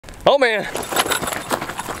Oh man.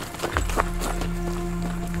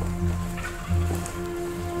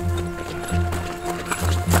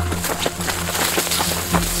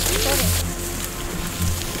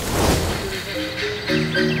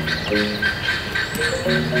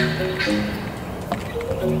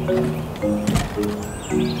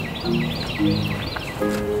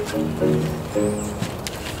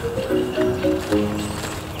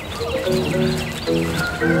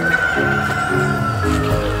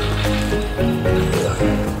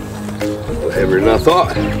 Heavier than I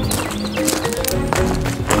thought.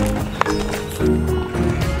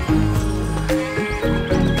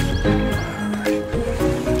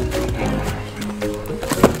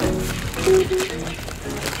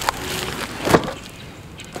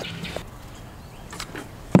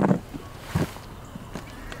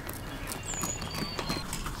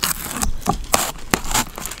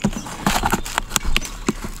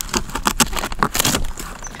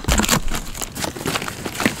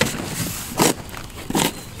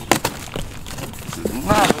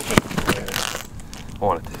 I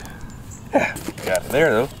wanted to. Got it there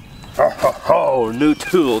though. Oh, new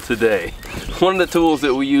tool today. One of the tools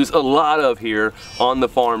that we use a lot of here on the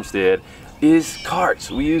farmstead is carts.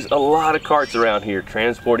 We use a lot of carts around here,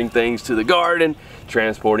 transporting things to the garden,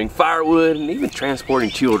 transporting firewood, and even transporting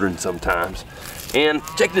children sometimes. And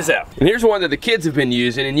check this out. And here's one that the kids have been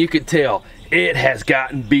using, and you could tell it has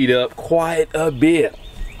gotten beat up quite a bit.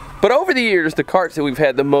 But over the years, the carts that we've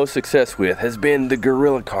had the most success with has been the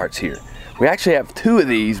Gorilla carts here. We actually have 2 of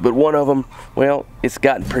these, but one of them, well, it's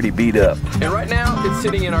gotten pretty beat up. And right now, it's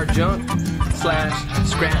sitting in our junk /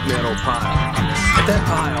 scrap metal pile. At that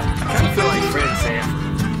pile, I kind of feel like Fred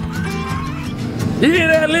Sanford. You hear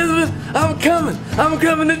that, Elizabeth? I'm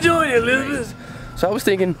coming to join you, Elizabeth. So I was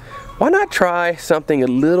thinking, why not try something a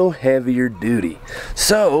little heavier duty?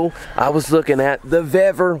 So I was looking at the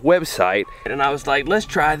VVMH website, and I was like, let's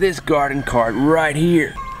try this garden cart right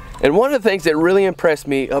here. And one of the things that really impressed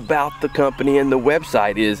me about the company and the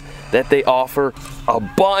website is that they offer a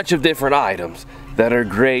bunch of different items that are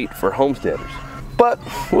great for homesteaders. But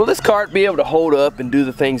will this cart be able to hold up and do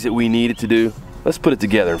the things that we need it to do? Let's put it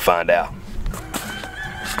together and find out.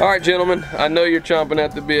 All right, gentlemen, I know you're chomping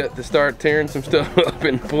at the bit to start tearing some stuff up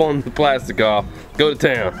and pulling the plastic off. Go to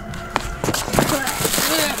town.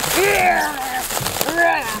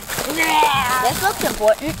 This looks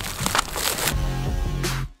important.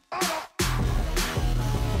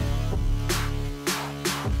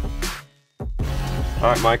 All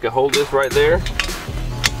right, Micah, hold this right there.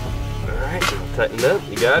 All right, tighten it up.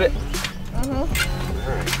 You got it? All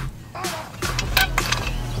right.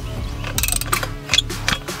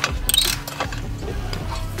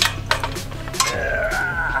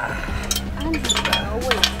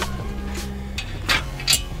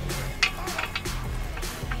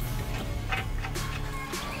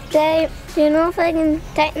 Dave, do you know if I can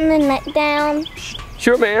tighten the neck down?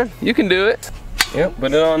 Sure, man. You can do it. Yep,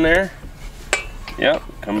 put it on there. Yep,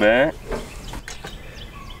 come back.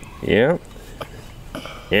 Yep.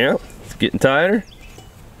 Yep, it's getting tighter.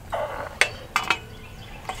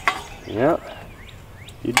 Yep,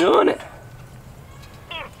 you're doing it.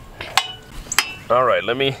 All right,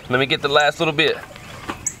 let me get the last little bit.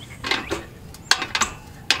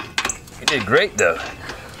 You did great though.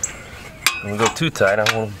 Don't go too tight, I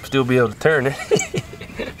won't still be able to turn it.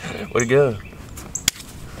 Way to go.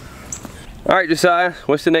 All right, Josiah,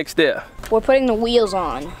 what's the next step? We're putting the wheels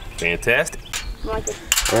on. Fantastic. Like it.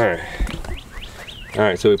 All right. All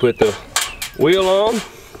right, so we put the wheel on.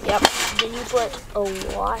 Yep. Then you put a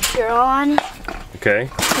washer on. Okay.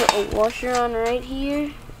 Put a washer on right here.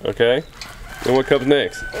 Okay. And what comes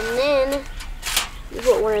next? And then you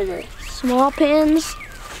put one of the small pins.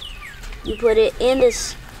 You put it in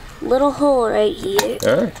this little hole right here.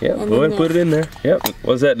 All right, yeah, go ahead and put it in there. Yep,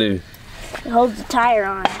 what does that do? It holds the tire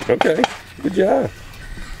on. Okay, good job.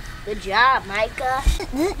 Good job, Micah.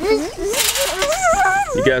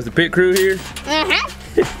 You guys the pit crew here?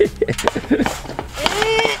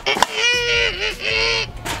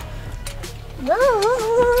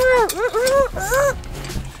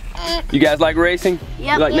 You guys like racing?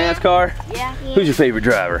 Yep. You like NASCAR? Yeah. Who's your favorite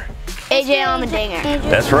driver? AJ Allmendinger.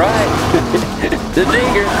 That's right. The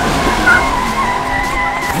Dinger.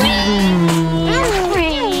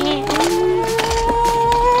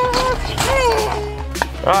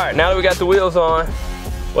 All right, now that we got the wheels on,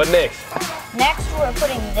 what next? Next, we're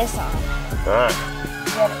putting this on. All right.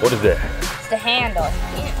 What is that? It's the handle.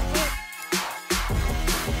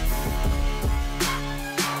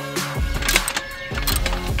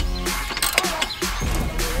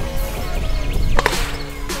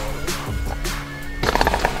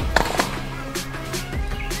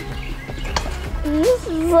 This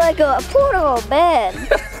is like a portable bed.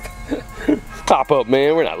 Pop up,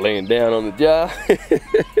 man. We're not laying down on the job.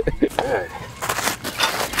 All right.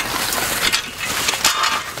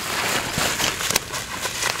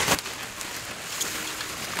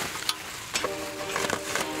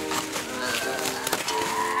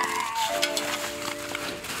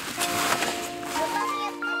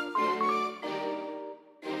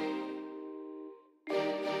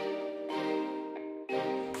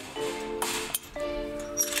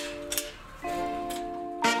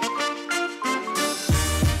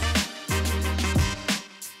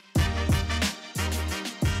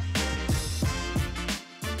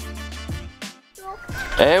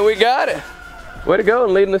 And we got it. Way to go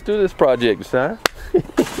and leading us through this project, son.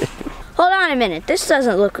 Hold on a minute. This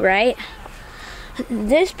doesn't look right.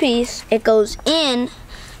 This piece, it goes in,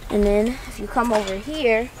 and then if you come over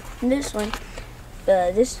here, this one,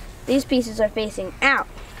 these pieces are facing out.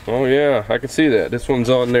 Oh yeah, I can see that. This one's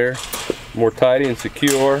on there, more tidy and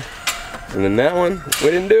secure. And then that one,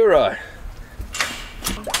 we didn't do right.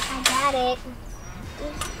 I got it.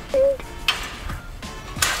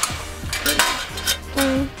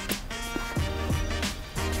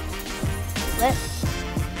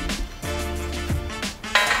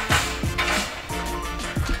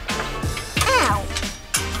 Ow!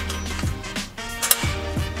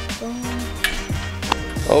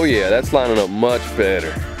 Oh yeah, that's lining up much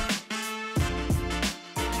better.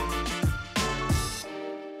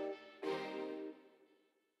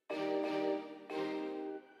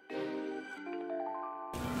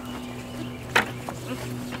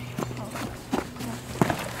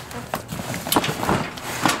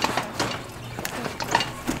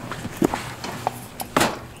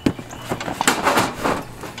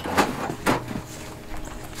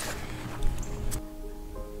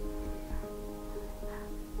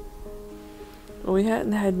 We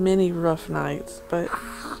hadn't had many rough nights, but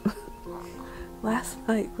last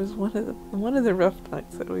night was one of the rough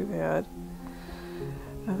nights that we've had.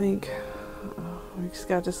 I think we just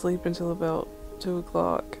got to sleep until about 2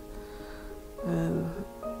 o'clock, and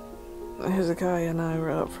Hezekiah and I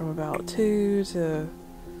were up from about 2 to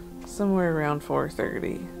somewhere around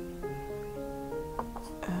 4:30.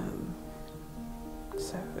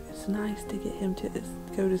 So it's nice to get him to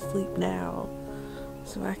go to sleep now,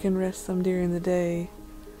 so I can rest some during the day.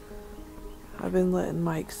 I've been letting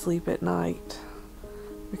Mike sleep at night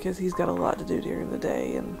because he's got a lot to do during the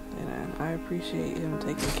day, and I appreciate him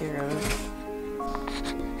taking care of us.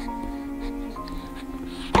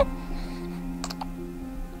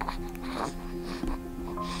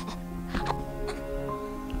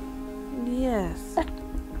 Yes.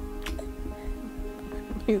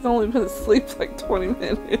 He's only been asleep like 20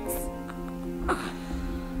 minutes.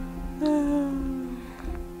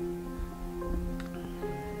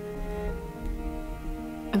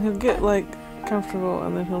 And he'll get like comfortable,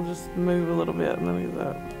 and then he'll just move a little bit, and then he's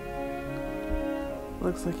up.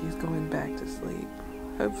 Looks like he's going back to sleep.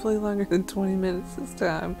 Hopefully longer than 20 minutes this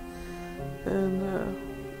time. And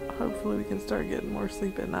hopefully we can start getting more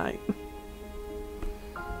sleep at night.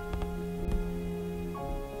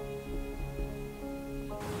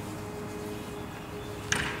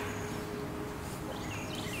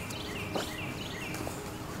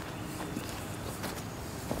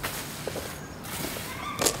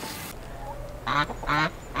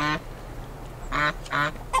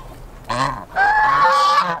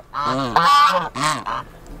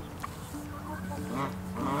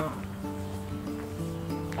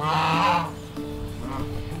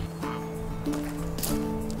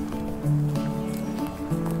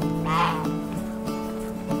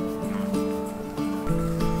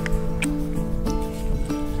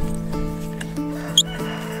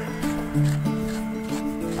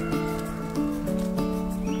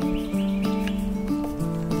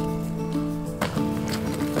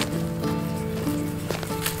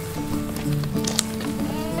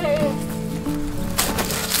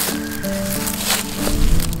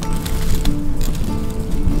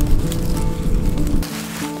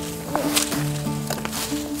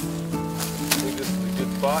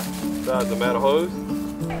 Besides the metal hose.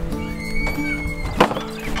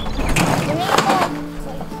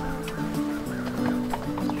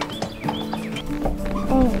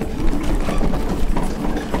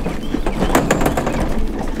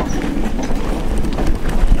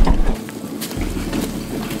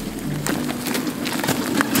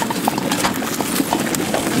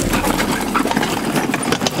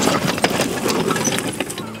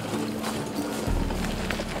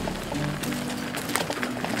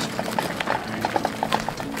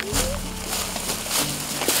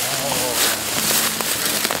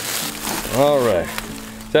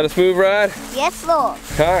 Is that a smooth ride? Yes, Lord.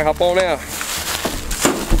 All right, hop on out.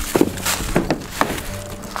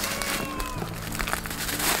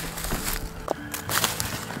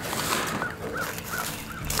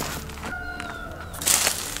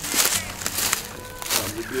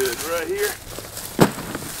 Good right here.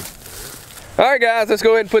 All right, guys, let's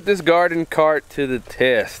go ahead and put this garden cart to the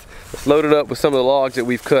test. Let's load it up with some of the logs that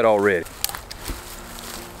we've cut already.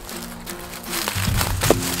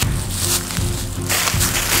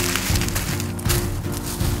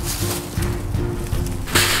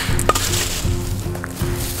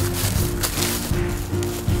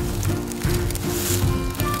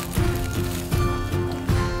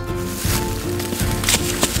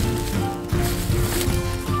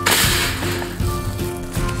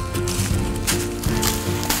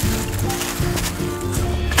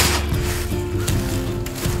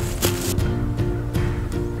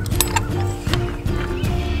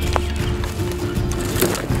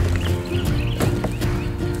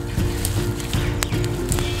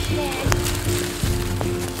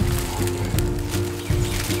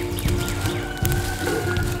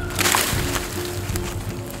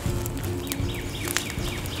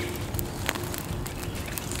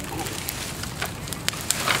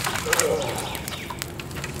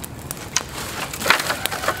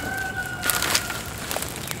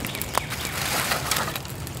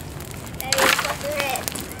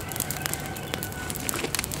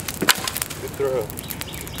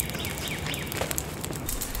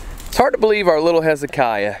 It's hard to believe our little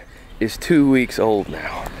Hezekiah is 2 weeks old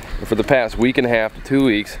now. And for the past week and a half to 2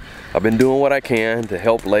 weeks, I've been doing what I can to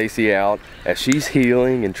help Lacie out as she's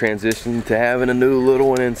healing and transitioning to having a new little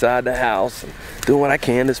one inside the house. And doing what I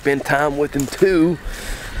can to spend time with him too.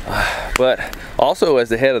 But also as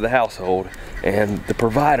the head of the household and the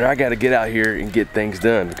provider, I got to get out here and get things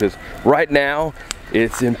done, because right now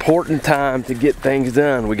it's important time to get things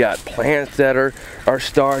done. We got plants that are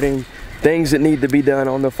starting, things that need to be done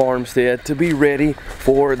on the farmstead to be ready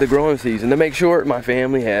for the growing season, to make sure my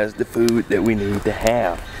family has the food that we need to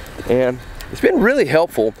have. And it's been really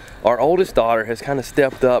helpful. Our oldest daughter has kind of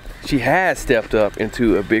stepped up. She has stepped up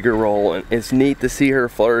into a bigger role, and it's neat to see her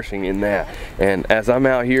flourishing in that. And as I'm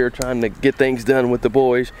out here trying to get things done with the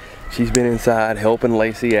boys, she's been inside helping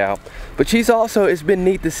Lacie out. But she's also, it's been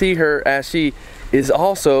neat to see her as she is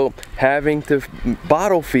also having to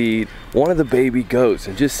bottle feed one of the baby goats,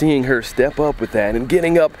 and just seeing her step up with that and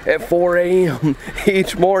getting up at 4 a.m.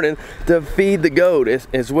 each morning to feed the goat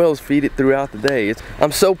as well as feed it throughout the day.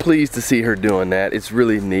 I'm so pleased to see her doing that. It's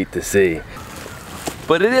really neat to see.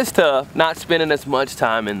 But it is tough not spending as much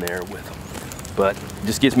time in there with them. But it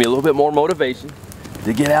just gives me a little bit more motivation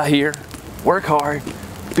to get out here, work hard,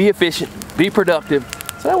 be efficient, be productive,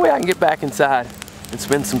 so that way I can get back inside and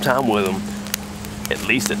spend some time with them. At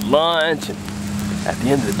least at lunch, and at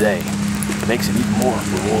the end of the day, it makes it even more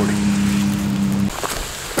rewarding.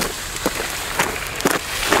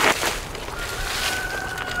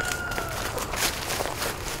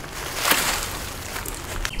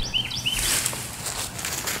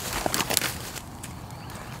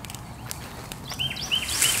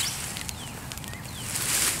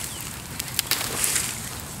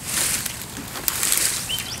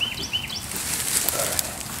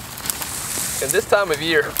 And this time of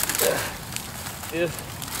year is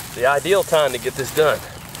the ideal time to get this done.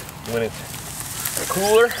 When it's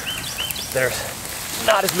cooler, there's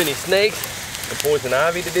not as many snakes and poison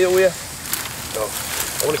ivy to deal with. So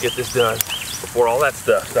I want to get this done before all that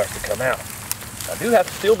stuff starts to come out. I do have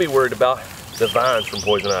to still be worried about the vines from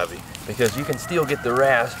poison ivy, because you can still get the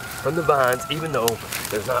rasp from the vines even though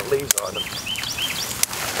there's not leaves on them.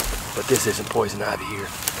 But this isn't poison ivy here.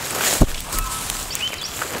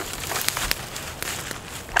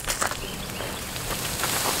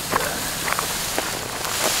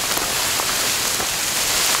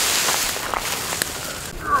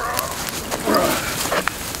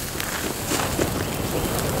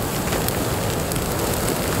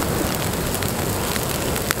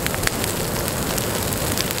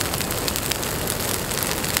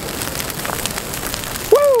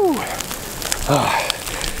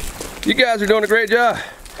 You guys are doing a great job.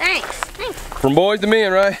 Thanks. Thanks. From boys to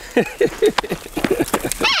men, right? Hey!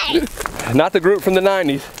 Not the group from the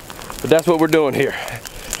 90s, but that's what we're doing here.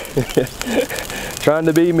 Trying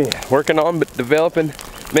to be men, working on developing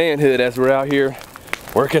manhood as we're out here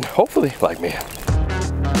working, hopefully, like men.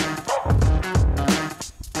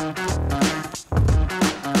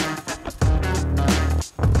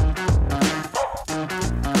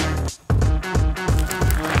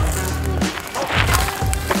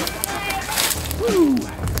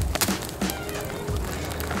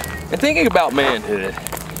 And thinking about manhood,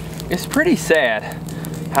 it's pretty sad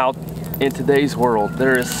how in today's world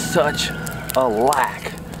there is such a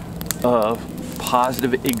lack of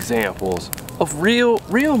positive examples of real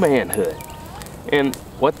manhood. And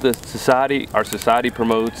what our society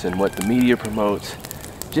promotes and what the media promotes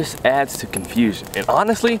just adds to confusion. And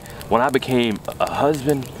honestly, when I became a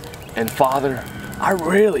husband and father, I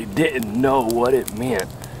really didn't know what it meant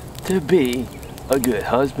to be a good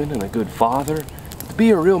husband and a good father, to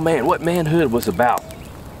be a real man, what manhood was about.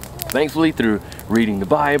 Thankfully, through reading the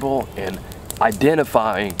Bible and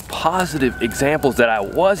identifying positive examples that I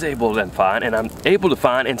was able to find, and I'm able to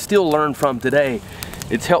find and still learn from today,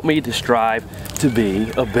 it's helped me to strive to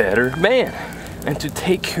be a better man and to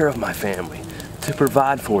take care of my family, to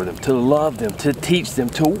provide for them, to love them, to teach them,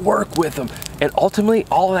 to work with them, and ultimately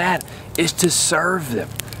all that is to serve them.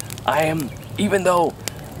 Even though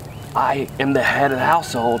I am the head of the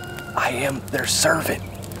household, I am their servant.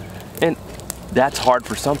 And that's hard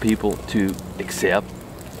for some people to accept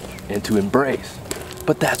and to embrace,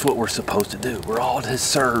 but that's what we're supposed to do. We're all to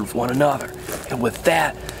serve one another, and with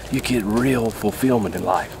that you get real fulfillment in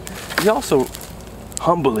life. You also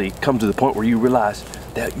humbly come to the point where you realize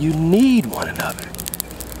that you need one another.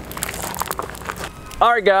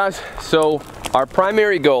 All right guys, so our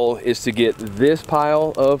primary goal is to get this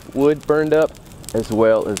pile of wood burned up as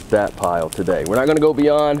well as that pile today. We're not going to go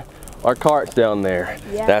beyond our carts down there.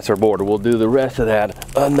 Yeah. That's our border. We'll do the rest of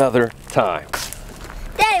that another time.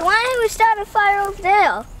 Daddy, why don't we start a fire over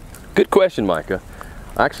there? Good question, Micah.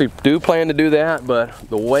 I actually do plan to do that, but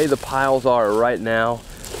the way the piles are right now,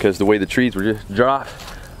 because the way the trees were just dropped,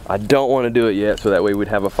 I don't want to do it yet, so that way we'd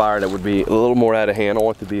have a fire that would be a little more out of hand. I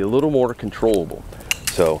want it to be a little more controllable.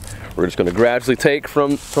 So we're just going to gradually take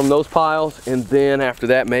from those piles, and then after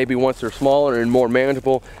that, maybe once they're smaller and more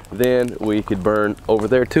manageable, then we could burn over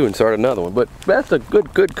there too and start another one. But that's a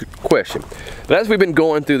good question. But as we've been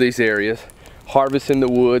going through these areas, harvesting the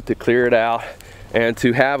wood to clear it out and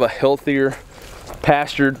to have a healthier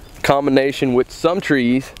pastured combination with some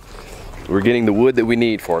trees, we're getting the wood that we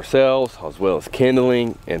need for ourselves, as well as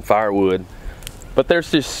kindling and firewood. But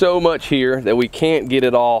there's just so much here that we can't get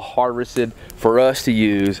it all harvested for us to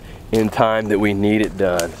use in time that we need it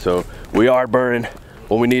done. So we are burning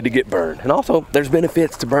what we need to get burned. And also there's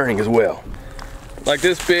benefits to burning as well. Like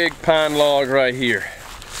this big pine log right here.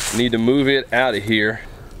 We need to move it out of here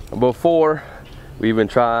before we even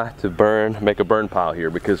try to make a burn pile here,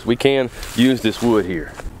 because we can use this wood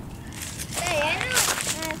here. Hey, I know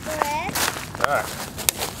for it. All right.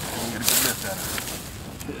 I'm gonna get this out of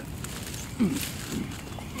it.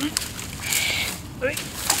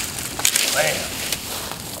 Bam.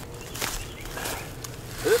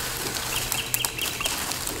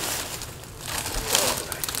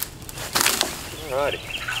 Alrighty.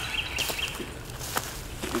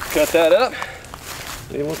 Just cut that up.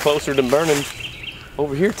 Then we're closer to burning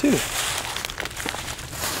over here too.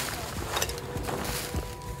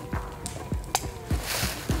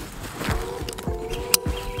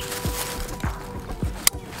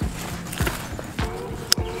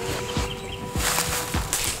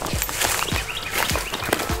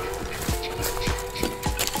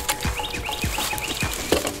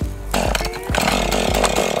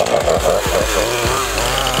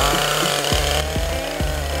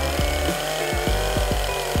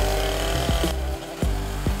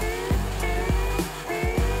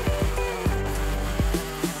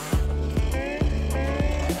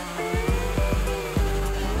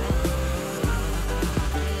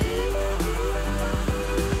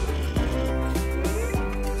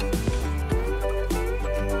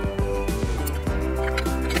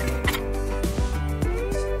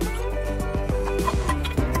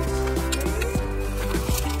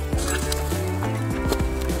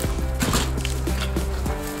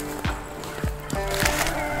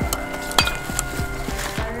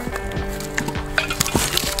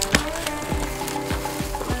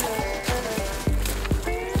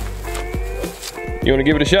 You want to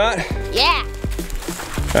give it a shot? Yeah.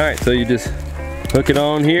 All right, so you just hook it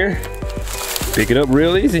on here, pick it up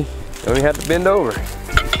real easy. Don't even have to bend over.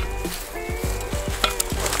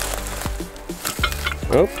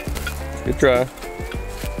 Oh, good try.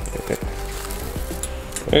 Okay.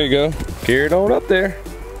 There you go. Carry it on up there.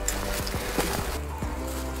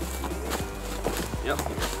 Yep.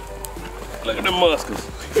 Look at the muscles.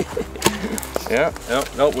 Yeah,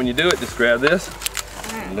 nope. When you do it, just grab this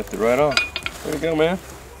and lift it right off. There you go, man.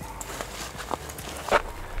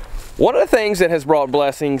 One of the things that has brought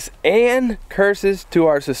blessings and curses to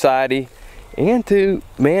our society and to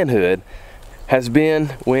manhood has been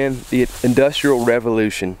when the Industrial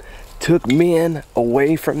Revolution took men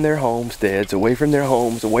away from their homesteads, away from their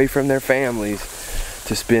homes, away from their families,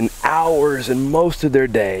 to spend hours and most of their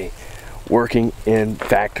day working in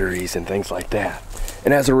factories and things like that.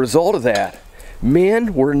 And as a result of that,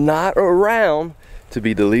 men were not around to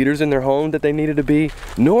be the leaders in their home that they needed to be,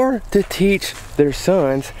 nor to teach their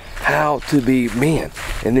sons how to be men.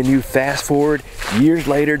 And then you fast forward years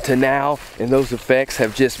later to now, and those effects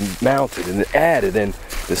have just mounted and added, and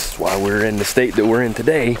this is why we're in the state that we're in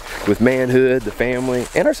today with manhood, the family,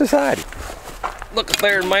 and our society. Look up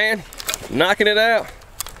there, man, knocking it out.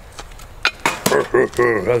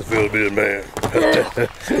 That's feeling good, man.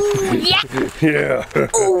 Ooh, yeah. Yeah.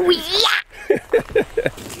 Ooh, yeah.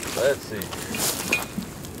 Let's see.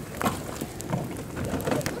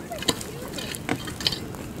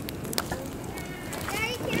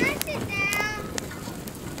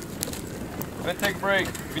 Let's take a break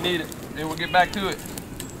if you need it, then we'll get back to it.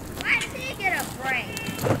 Why did you get a break?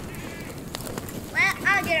 Well,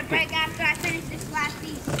 I'll get a break after I finish this last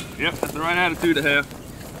piece. Yep, that's the right attitude to have.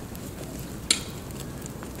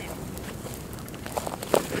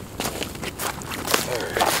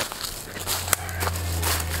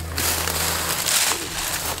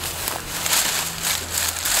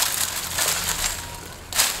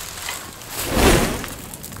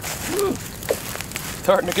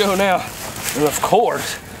 Starting to go now. And of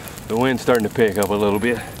course, the wind's starting to pick up a little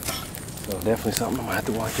bit. So definitely something I'm gonna have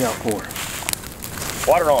to watch out for.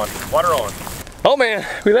 Water on, water on. Oh man,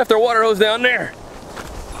 we left our water hose down there.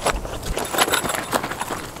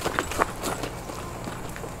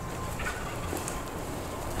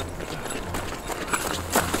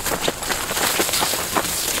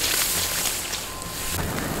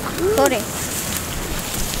 Hold it.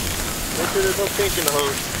 Make sure there's no kink in the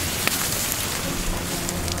hose.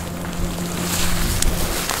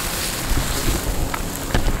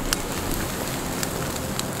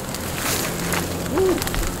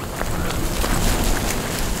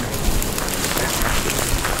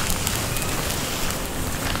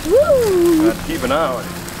 Woo! Have to keep an eye on it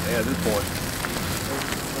at this point.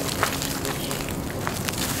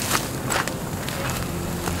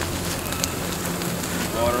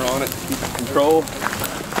 Water on it, keep it controlled,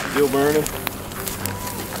 still burning.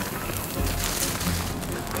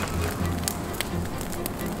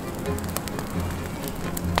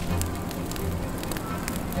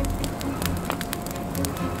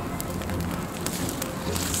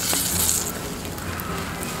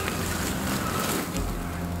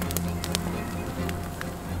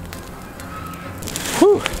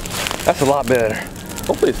 Whew, that's a lot better.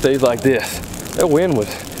 Hopefully it stays like this. That wind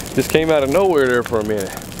just came out of nowhere there for a minute.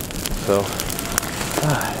 So,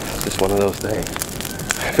 it's just one of those things.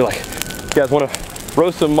 I feel like you guys want to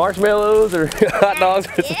roast some marshmallows or hot dogs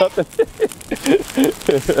or something.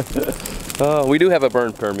 We do have a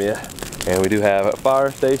burn permit, and we do have a fire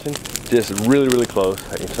station just really, really close.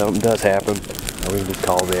 If something does happen, we can just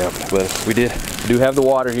call them. But we do have the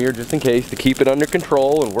water here just in case to keep it under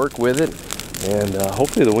control and work with it. And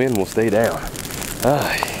hopefully the wind will stay down.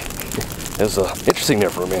 It was interesting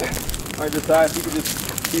there for a minute. All right, decide if you can just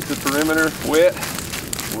keep the perimeter wet.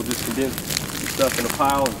 We'll just condense the stuff in a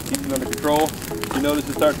pile and keep it under control. If you notice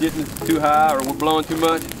it starts getting too high or we're blowing too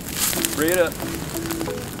much, spray it up.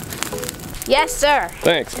 Yes, sir.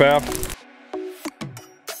 Thanks, pal.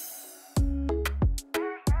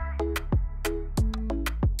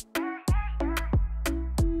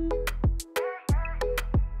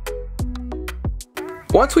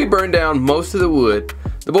 Once we burned down most of the wood,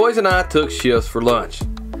 the boys and I took shifts for lunch.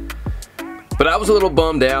 But I was a little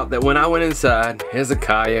bummed out that when I went inside,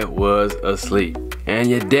 Hezekiah was asleep. And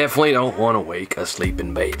you definitely don't want to wake a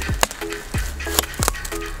sleeping baby.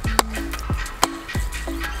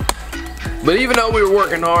 But even though we were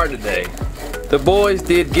working hard today, the boys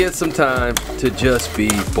did get some time to just be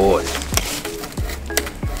boys.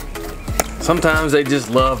 Sometimes they just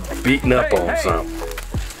love beating up on something.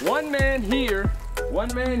 One man here.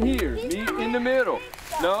 One man here, meet in the middle.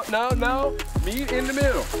 No, no, no, meet in the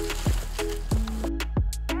middle.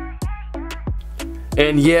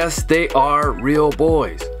 And yes, they are real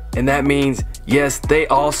boys. And that means, yes, they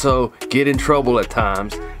also get in trouble at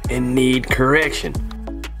times and need correction.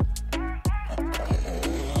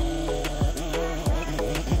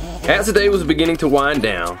 As the day was beginning to wind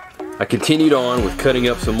down, I continued on with cutting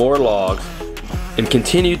up some more logs and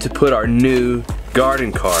continued to put our new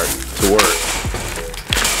garden cart to work.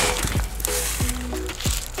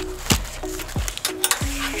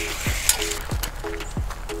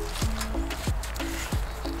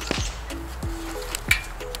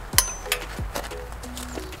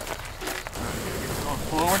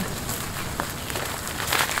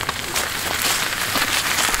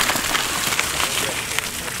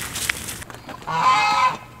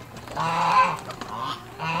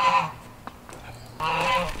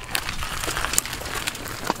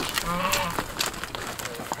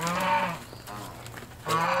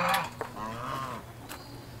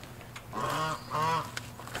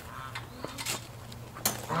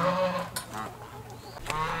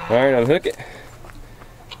 Alright, unhook it.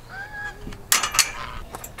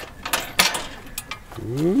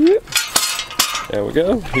 There we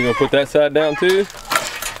go. You're gonna put that side down too.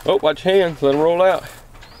 Oh, watch your hands, let them roll out.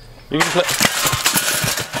 You can just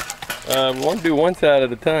let, want to do one side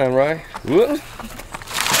at a time, right? Whoops.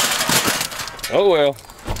 Oh well.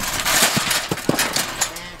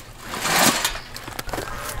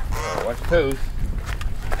 Oh, watch your toes.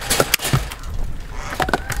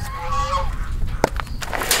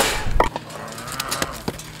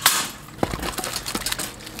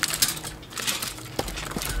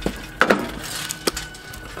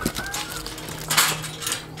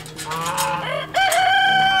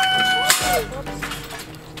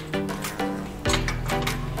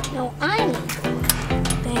 No, I'm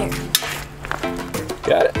there.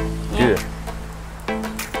 Got it? Good.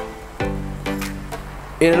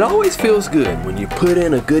 And it always feels good when you put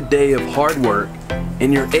in a good day of hard work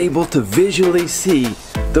and you're able to visually see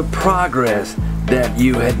the progress that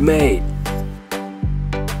you had made.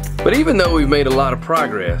 But even though we've made a lot of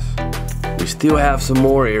progress, we still have some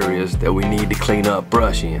more areas that we need to clean up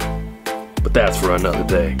brush in. But that's for another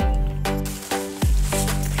day.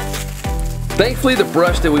 Thankfully, the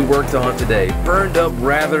brush that we worked on today burned up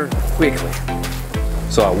rather quickly.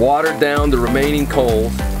 So I watered down the remaining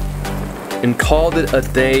coals and called it a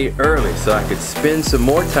day early so I could spend some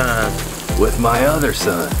more time with my other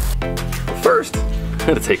son. But first, I'm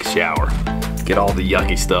gonna take a shower, get all the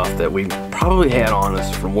yucky stuff that we probably had on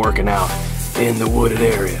us from working out in the wooded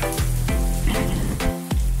area.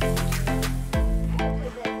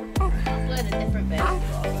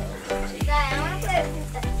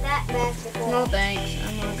 No thanks.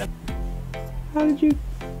 I'm not gonna.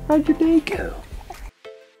 How'd your day go?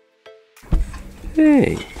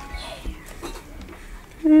 Hey.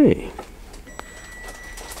 Hey.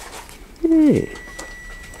 Hey.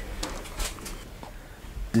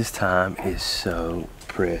 This time is so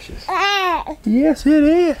precious. Yes, it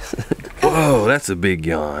is. Whoa, that's a big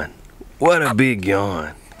yawn. What a big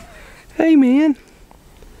yawn. Hey, man.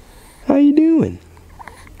 How you doing?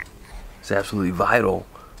 It's absolutely vital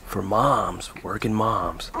for moms, working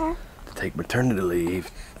moms, to take maternity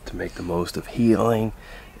leave to make the most of healing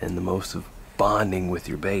and the most of bonding with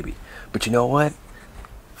your baby. But you know what?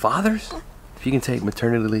 Fathers, if you can take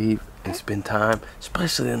maternity leave and spend time,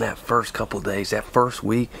 especially in that first couple of days, that first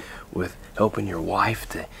week, with helping your wife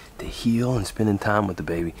to heal and spending time with the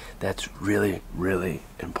baby, that's really, really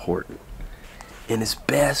important. And it's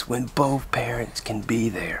best when both parents can be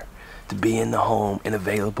there, to be in the home and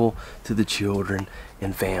available to the children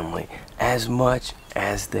and family as much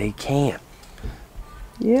as they can.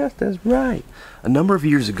 Yes, that's right. A number of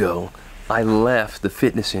years ago, I left the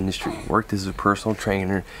fitness industry, worked as a personal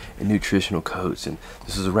trainer and nutritional coach, and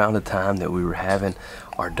this was around the time that we were having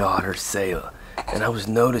our daughter, Selah. And I was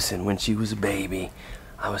noticing when she was a baby,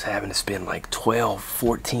 I was having to spend like 12,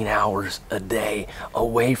 14 hours a day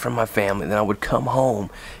away from my family. Then I would come home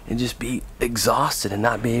and just be exhausted and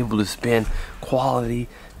not be able to spend quality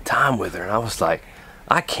time with her. And I was like,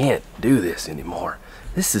 I can't do this anymore.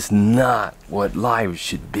 This is not what life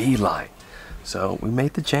should be like. So we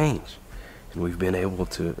made the change. And we've been able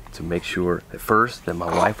to make sure at first that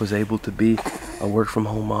my wife was able to be a work from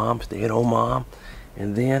home mom, stay at home mom.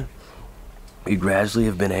 And then we gradually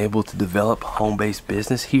have been able to develop home-based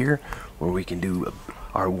business here where we can do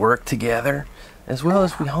our work together as well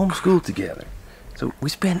as we homeschool together. So we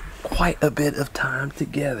spend quite a bit of time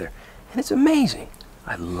together and it's amazing.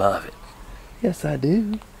 I love it. Yes, I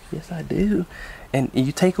do. Yes, I do. And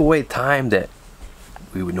you take away time that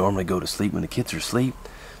we would normally go to sleep when the kids are asleep.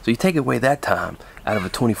 So you take away that time out of a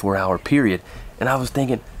 24-hour period, and I was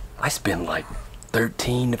thinking, I spend like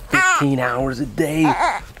 13 to 15 hours a day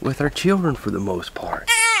with our children for the most part.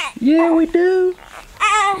 Yeah, we do.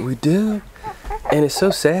 We do. And it's so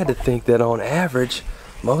sad to think that on average,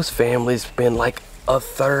 most families spend like a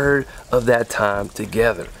third of that time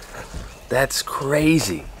together. That's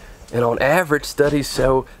crazy. And on average, studies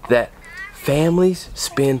show that families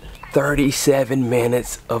spend 37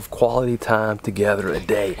 minutes of quality time together a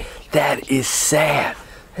day. That is sad.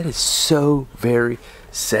 That is so very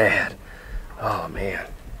sad. Oh man,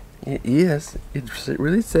 it is. It's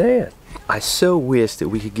really sad. I so wish that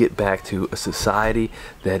we could get back to a society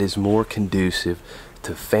that is more conducive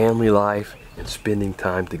to family life and spending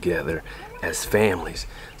time together as families.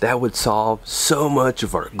 That would solve so much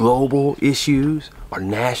of our global issues, our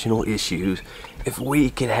national issues, if we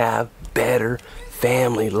could have better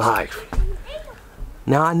family life.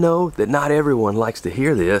 Now I know that not everyone likes to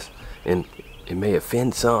hear this, and it may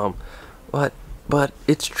offend some, but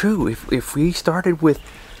it's true. If we started with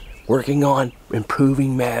working on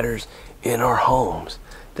improving matters in our homes,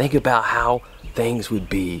 think about how things would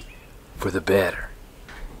be for the better.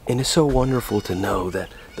 And it's so wonderful to know that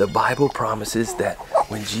the Bible promises that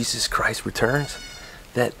when Jesus Christ returns,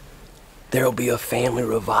 that there will be a family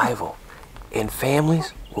revival, and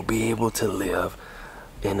families will be able to live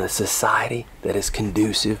in a society that is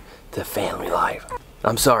conducive to family life.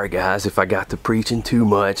 I'm sorry guys if I got to preaching too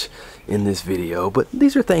much in this video, but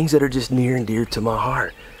these are things that are just near and dear to my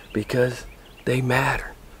heart because they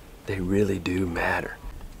matter. They really do matter.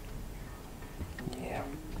 Yeah.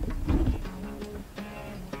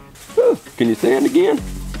 Whew. Can you stand again?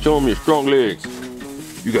 Show them your strong legs.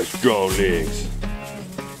 You got strong legs.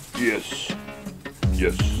 Yes.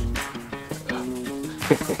 Yes.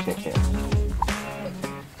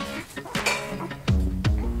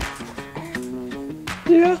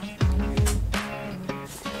 Yeah.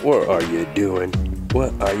 What are you doing?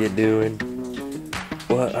 What are you doing?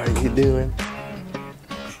 What are you doing?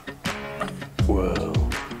 Whoa.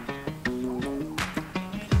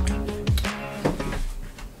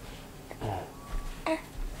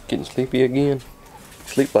 Getting sleepy again?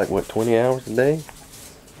 Sleep like what, 20 hours a day?